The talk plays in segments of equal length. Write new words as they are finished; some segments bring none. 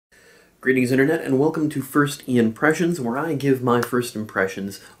Greetings Internet, and welcome to First Ian-pressions, where I give my first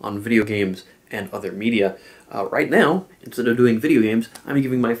impressions on video games and other media. Right now, instead of doing video games, I'm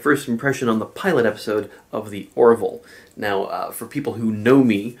giving my first impression on the pilot episode of the Orville. Now, for people who know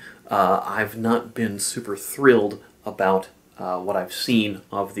me, I've not been super thrilled about what I've seen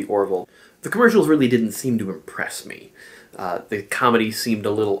of the Orville. The commercials really didn't seem to impress me. The comedy seemed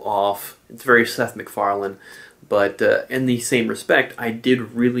a little off. It's very Seth MacFarlane. But in the same respect, I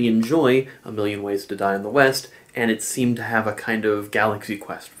did really enjoy A Million Ways to Die in the West, and it seemed to have a kind of Galaxy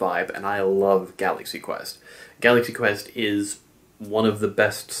Quest vibe, and I love Galaxy Quest. Galaxy Quest is one of the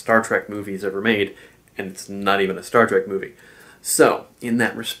best Star Trek movies ever made, and it's not even a Star Trek movie. So, in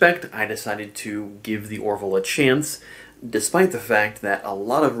that respect, I decided to give the Orville a chance, despite the fact that a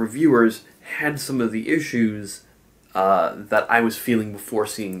lot of reviewers had some of the issues that I was feeling before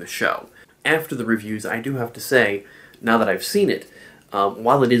seeing the show. After the reviews, I do have to say, now that I've seen it,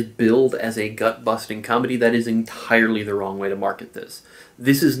 while it is billed as a gut-busting comedy, that is entirely the wrong way to market this.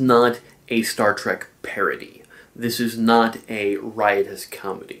 This is not a Star Trek parody. This is not a riotous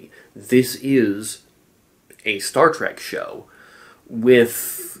comedy. This is a Star Trek show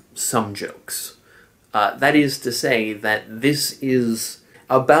with some jokes. That is to say that this is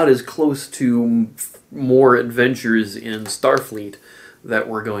about as close to more adventures in Starfleet that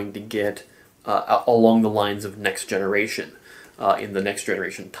we're going to get along the lines of Next Generation, in the Next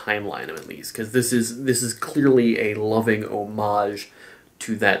Generation timeline at least, because this is clearly a loving homage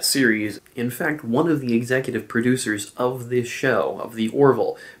to that series. In fact, one of the executive producers of this show, of the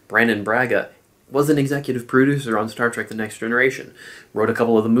Orville, Brandon Braga, was an executive producer on Star Trek The Next Generation, wrote a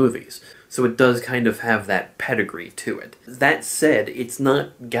couple of the movies, so it does kind of have that pedigree to it. That said, it's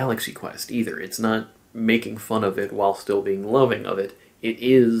not Galaxy Quest either. It's not making fun of it while still being loving of it. It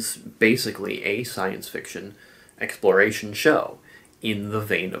is basically a science fiction exploration show in the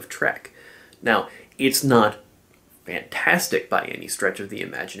vein of Trek. Now, it's not fantastic by any stretch of the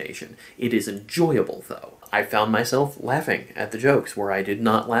imagination. It is enjoyable, though. I found myself laughing at the jokes where I did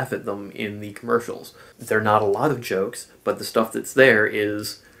not laugh at them in the commercials. There are not a lot of jokes, but the stuff that's there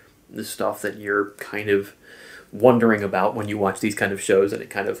is the stuff that you're kind of wondering about when you watch these kind of shows, and it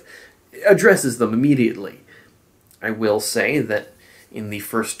kind of addresses them immediately. I will say that in the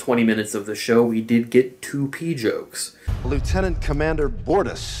first 20 minutes of the show, we did get 2 pee jokes. Lieutenant Commander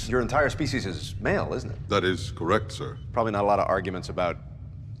Bortus, your entire species is male, isn't it? That is correct, sir. Probably not a lot of arguments about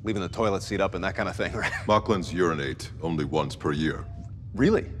leaving the toilet seat up and that kind of thing, right? Mocklins urinate only once per year.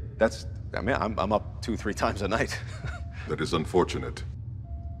 Really? I mean, I'm up 2-3 times a night. That is unfortunate.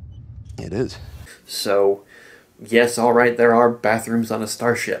 It is. So, yes, alright, there are bathrooms on a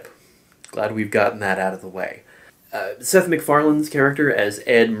starship. Glad we've gotten that out of the way. Seth MacFarlane's character as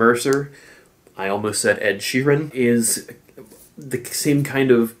Ed Mercer, I almost said Ed Sheeran, is the same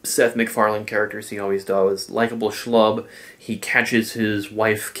kind of Seth MacFarlane characters he always does. Likeable schlub. He catches his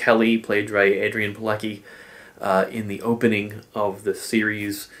wife Kelly, played by Adrian Palicki, in the opening of the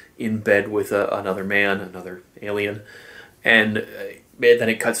series in bed with another man, another alien, and then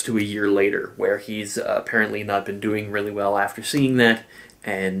it cuts to a year later where he's apparently not been doing really well after seeing that,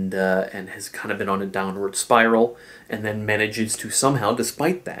 and has kind of been on a downward spiral, and then manages to somehow,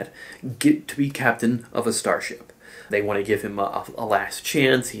 despite that, get to be captain of a starship. They want to give him a last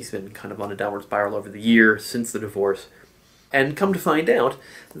chance. He's been kind of on a downward spiral over the year since the divorce, and come to find out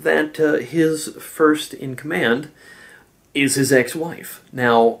that his first in command is his ex-wife.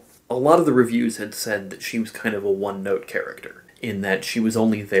 Now, a lot of the reviews had said that she was kind of a one-note character, in that she was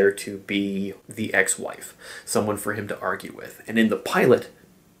only there to be the ex-wife, someone for him to argue with. And in the pilot,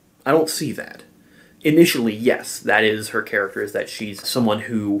 I don't see that. Initially, yes, that is her character, is that she's someone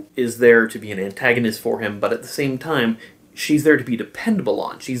who is there to be an antagonist for him, but at the same time, she's there to be dependable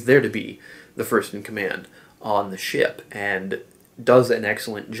on. She's there to be the first in command on the ship, and does an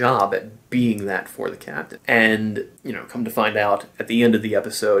excellent job at being that for the captain. And, you know, come to find out, at the end of the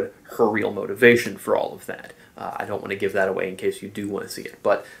episode, her real motivation for all of that. I don't want to give that away in case you do want to see it,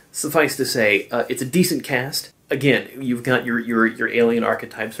 but suffice to say, it's a decent cast. Again, you've got your alien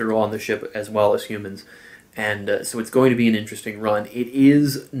archetypes that are all on the ship as well as humans, and so it's going to be an interesting run. It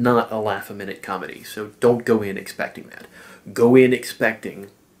is not a laugh-a-minute comedy, so don't go in expecting that. Go in expecting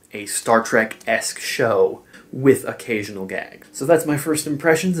a Star Trek-esque show with occasional gags. So that's my first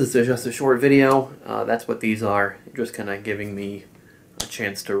impressions. This is just a short video. That's what these are, just kind of giving me a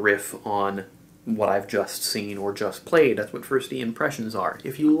chance to riff on what I've just seen or just played. That's what First Impressions are.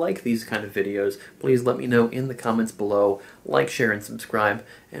 If you like these kind of videos, please let me know in the comments below. Like, share, and subscribe,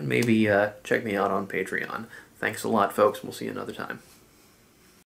 and maybe check me out on Patreon. Thanks a lot, folks. We'll see you another time.